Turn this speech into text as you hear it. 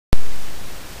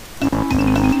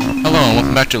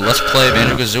welcome back to Let's Play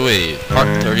Banjo Kazooie, Part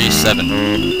 37.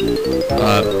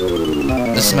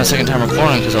 This is my second time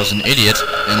recording because I was an idiot,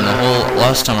 and the whole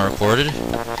last time I recorded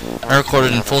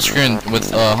in full screen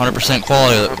with 100%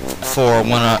 quality for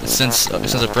when since I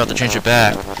forgot to change it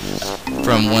back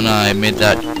from when I made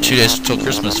that 2 days till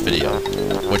Christmas video,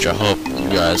 which I hope you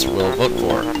guys will vote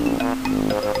for.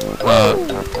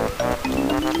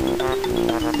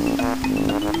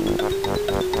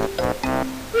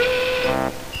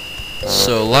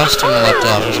 So last time I left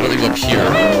off, I was going to go up here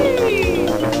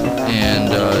and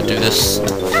do this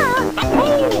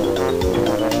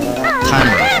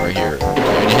timer right here.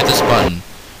 When you hit this button,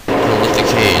 it'll lift the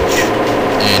cage,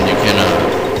 and you can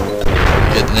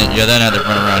then either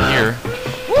run around here,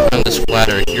 on this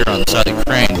ladder here on the side of the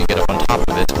crane to get up on top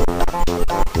of it.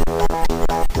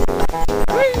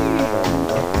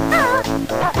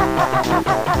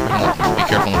 Be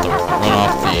careful not to run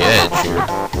off the edge here.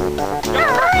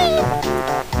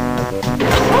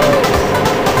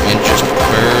 And just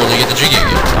barely get the jiggy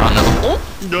again. I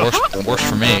don't know. Works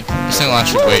for me. This thing will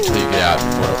actually wait till you get out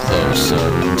before it closes, so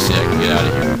you can see I can get out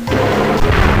of here.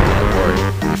 Don't worry,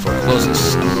 before it closes.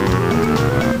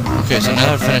 Okay, so now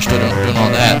that I've finished doing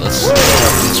all that, let's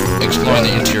start exploring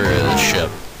the interior of the ship.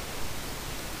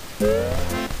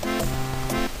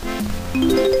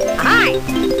 Hi.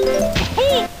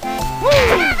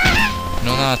 No,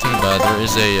 now that I think about it, there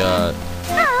is a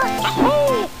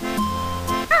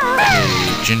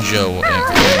Banjo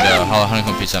and Hollow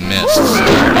Honeycomb piece I missed, so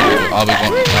I'll be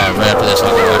going, right after this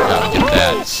I'll go back out and get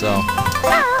that, so.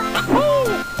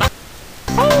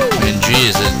 And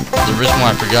geez, the reason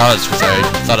why I forgot is because I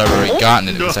thought I'd already gotten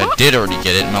it, because I did already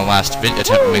get it in my last attempt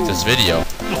to make this video.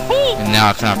 And now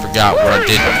I kind of forgot what I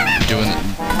did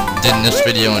in this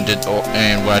video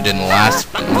and what I did in the last,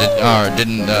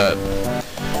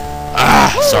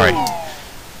 sorry.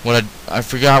 I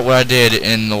forgot what I did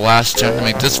in the last attempt to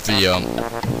make this video,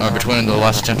 or between the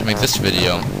last attempt to make this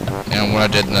video and what I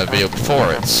did in the video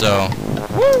before it, so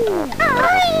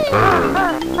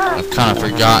I've kind of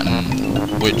forgotten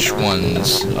which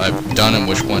ones I've done and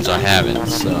which ones I haven't,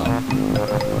 so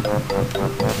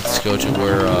let's go to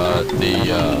where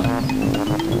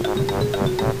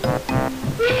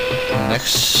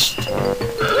next.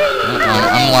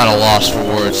 I'm a lot of lost for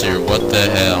words here. What the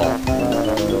hell?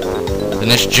 The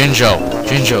next Banjo,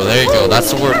 there you go. That's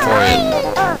the word for it.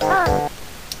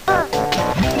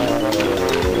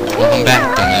 Welcome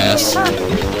back, dumbass.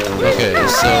 Okay,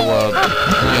 so we're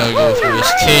gonna go through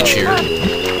this cage here.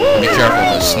 Be careful,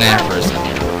 the snapper is in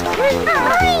here.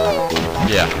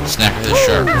 Yeah, snapper the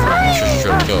shark from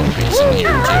Stroke he's in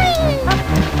here too.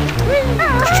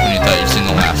 Just when you thought you'd seen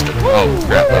the last of it. Oh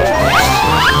crap!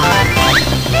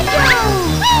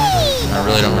 I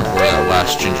really don't remember where that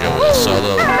last Banjo is, so I'll be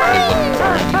looking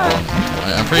for him.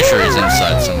 I'm pretty sure he's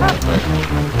inside somewhere, but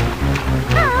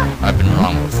I've been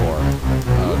wrong before.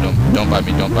 Don't bite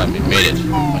me, don't bite me. Made it.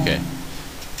 Okay.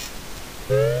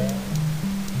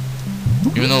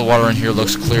 Even though the water in here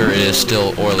looks clear, it is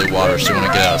still oily water, so you want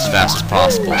to get out as fast as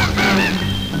possible.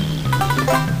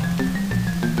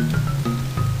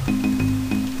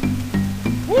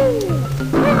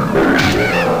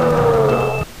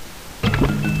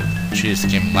 Jeez, the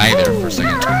game lagged there for a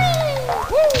second.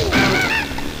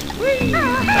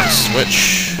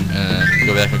 Switch, and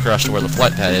go back across to where the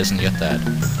flight pad is and get that.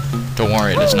 Don't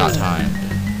worry, it is not timed.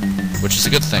 Which is a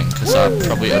good thing, because I'll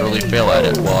probably utterly fail at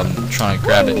it while I'm trying to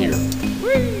grab it here.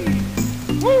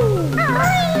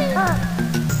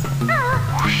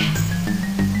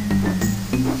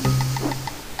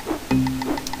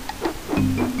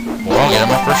 Well, I'll get it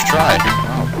my first try.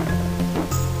 Wow.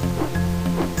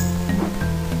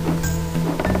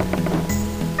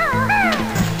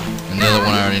 And the other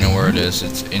one, I already know where it is.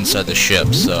 It's inside the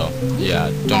ship, so yeah,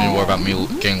 don't even worry about me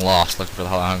getting lost looking for the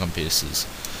Hollow Honeycomb pieces.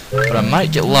 But I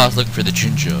might get lost looking for the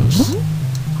Banjos.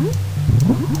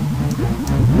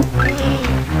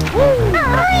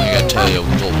 I gotta tell you,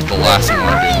 the last thing I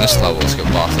want to do in this level is get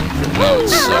lost looking for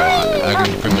notes, so I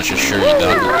can pretty much assure you that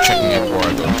I'll be checking it before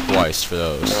I go twice for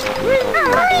those.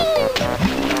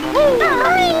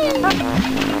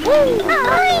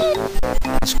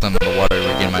 Let's climb in the water,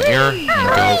 regain my ear, and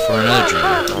go for another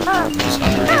Banjo, which is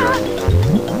under here.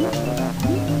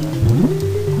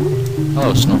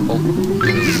 Hello, Snorkel.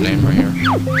 This is his name right here.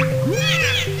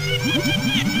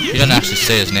 He doesn't actually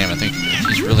say his name. I think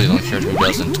he's really the only character who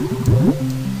doesn't.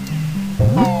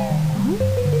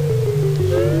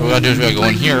 What we gotta do is we gotta go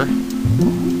in here.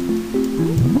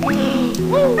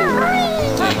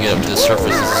 So you get up to the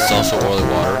surface. This is also oily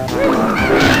water. Kill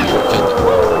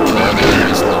all the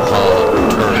enemies in the hollow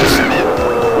turrets.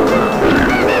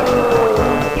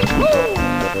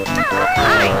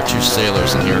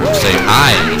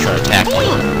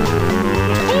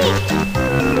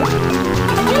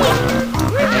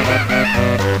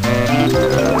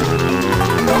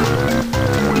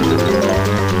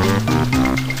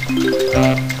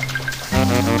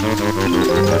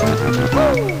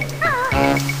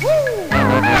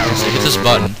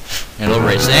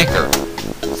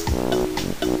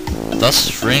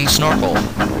 snorkel.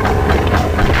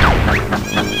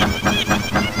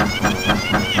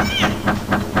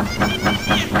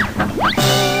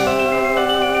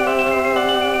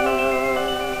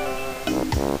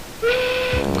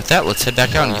 With that, let's head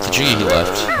back out and get the Jiggy he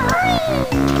left.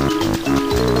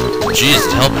 Jeez,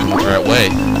 it helped him the right way.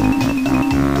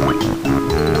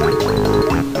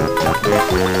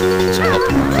 So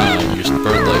help him kind of use the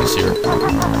bird legs here.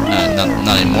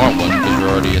 Not anymore one, because we're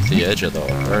already at the edge of the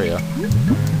area.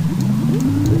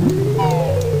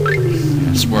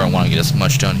 That's where I want to get as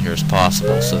much done here as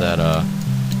possible, so that I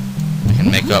can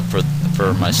make up for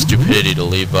my stupidity to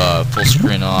leave full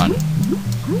screen on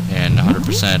and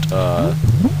 100%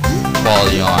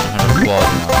 quality on, 100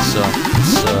 quality on. So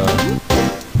let's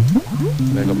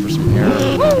back up for some air.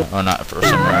 Oh, not for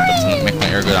some air, but to make my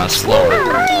air go down slower.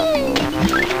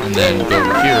 And then go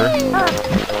over here.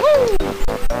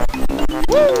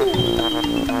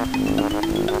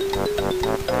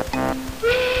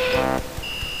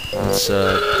 Let's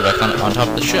go back on top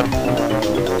of the ship.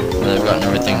 And I've gotten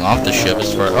everything off the ship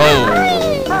as far. Oh!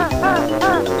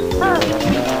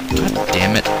 God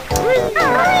damn it!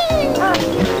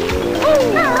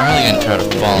 I'm really getting tired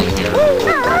of falling here.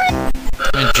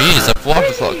 I mean, jeez, I've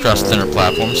walked across thinner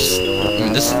platforms. I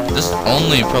mean, this is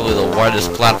only probably the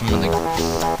widest platform in the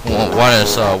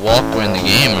widest walkway in the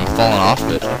game, and I'm falling off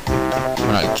it.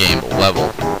 Or not game, but level.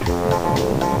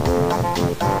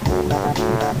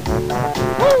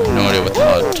 No idea what the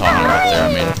hell I'm talking about there. I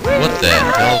mean, what the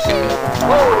hell?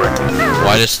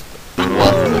 Widest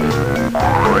walkway.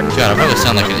 God, I probably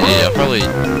sound like an idiot. I'll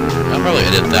probably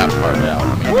edit that part out. I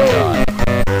mean, God.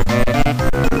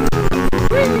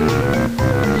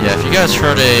 Yeah, if you guys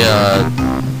heard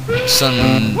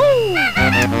some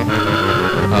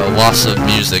loss of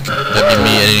music, that'd be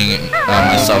me editing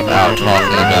myself out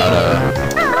talking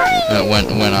about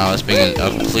when I was being a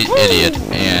complete idiot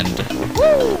and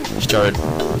started,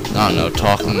 I don't know,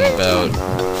 talking about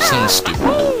something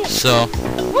stupid. So,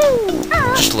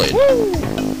 just late.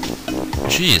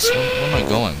 Jeez, where am I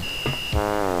going?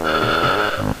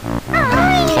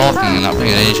 Talking and not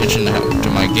paying any attention to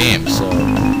my game, so...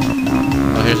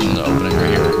 Oh, here's another opening right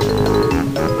here.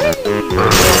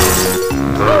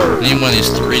 I need one of these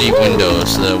 3D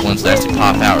windows, the ones that actually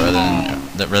pop out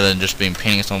rather than just being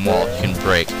painting on wall you can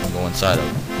break and go inside of.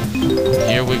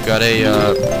 Here we've got a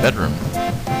bedroom.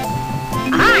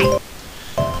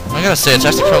 I gotta say, it's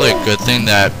actually probably a good thing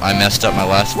that I messed up my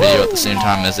last video at the same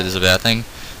time as it is a bad thing,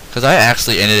 because I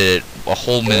actually ended it a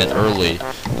whole minute early.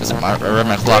 Because I read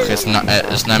my clock, it's 9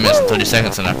 minutes and 30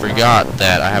 seconds, and I forgot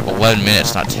that I have 11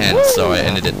 minutes, not 10, so I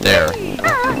ended it there.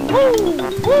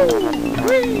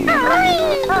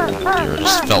 Dear, it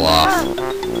just fell off.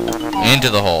 Into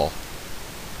the hole.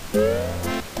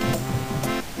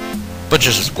 But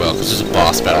just as well, because there's a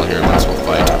boss battle here, might as well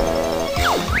fight.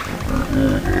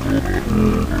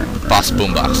 Boss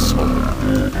Boombox is home.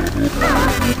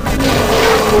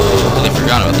 Totally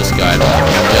forgot about this guy. I don't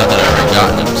even know that I already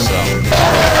gotten him, so...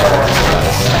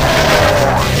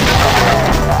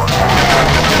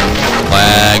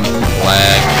 Lag.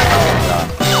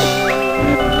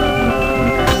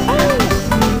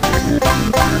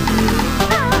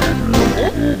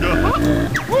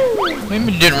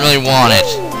 Maybe didn't really want it.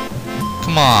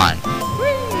 Come on.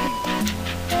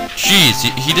 Jeez,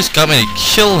 he just got me to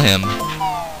kill him,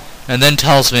 and then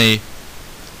tells me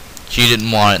he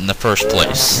didn't want it in the first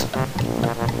place.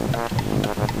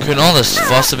 Couldn't all this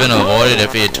fuss have been avoided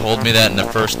if he had told me that in the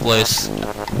first place?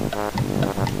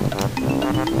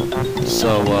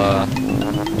 So,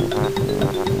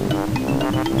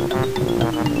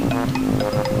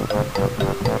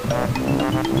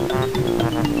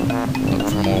 look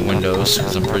for more windows,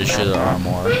 because I'm pretty sure there are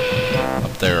more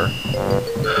up there. Of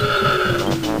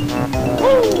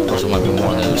course, there might be more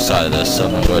on the other side of this, so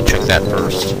I'm gonna go check that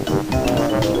first.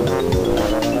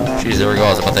 Jeez, there we go. I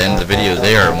was about to end the video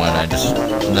there when and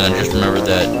then I just remembered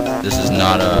that this is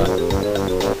not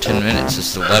 10 minutes,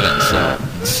 it's 11, so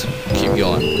let's keep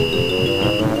going.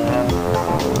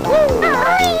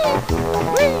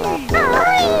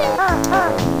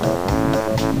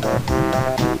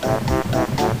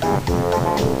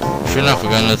 Sure enough, we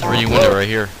got another 3D window right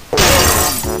here.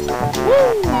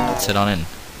 Let's head on in.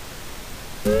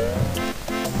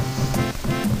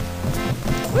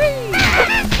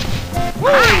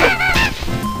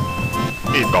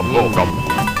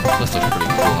 This looks pretty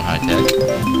cool and high-tech.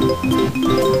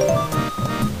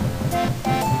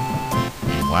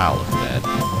 Wow, look at that.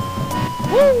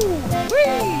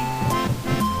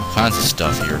 All kinds of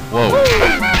stuff here. Whoa.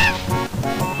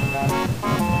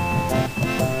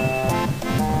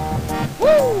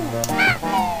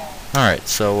 Alright,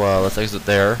 so let's exit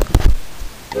there.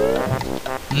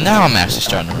 Now I'm actually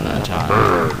starting to run out of time.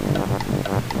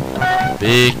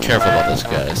 Be careful about those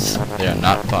guys. They are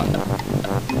not fun.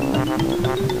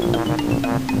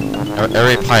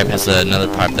 Every pipe has another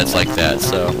pipe that's like that,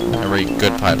 so every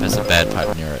good pipe has a bad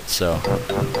pipe near it, so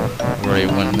we already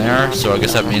went there, so I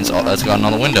guess that means that's gotten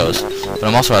all the windows. But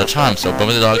I'm also out of time, so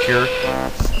Bummy the Dog here.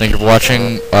 Thank you for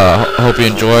watching. Hope you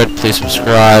enjoyed. Please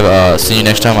subscribe. See you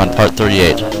next time on part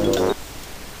 38.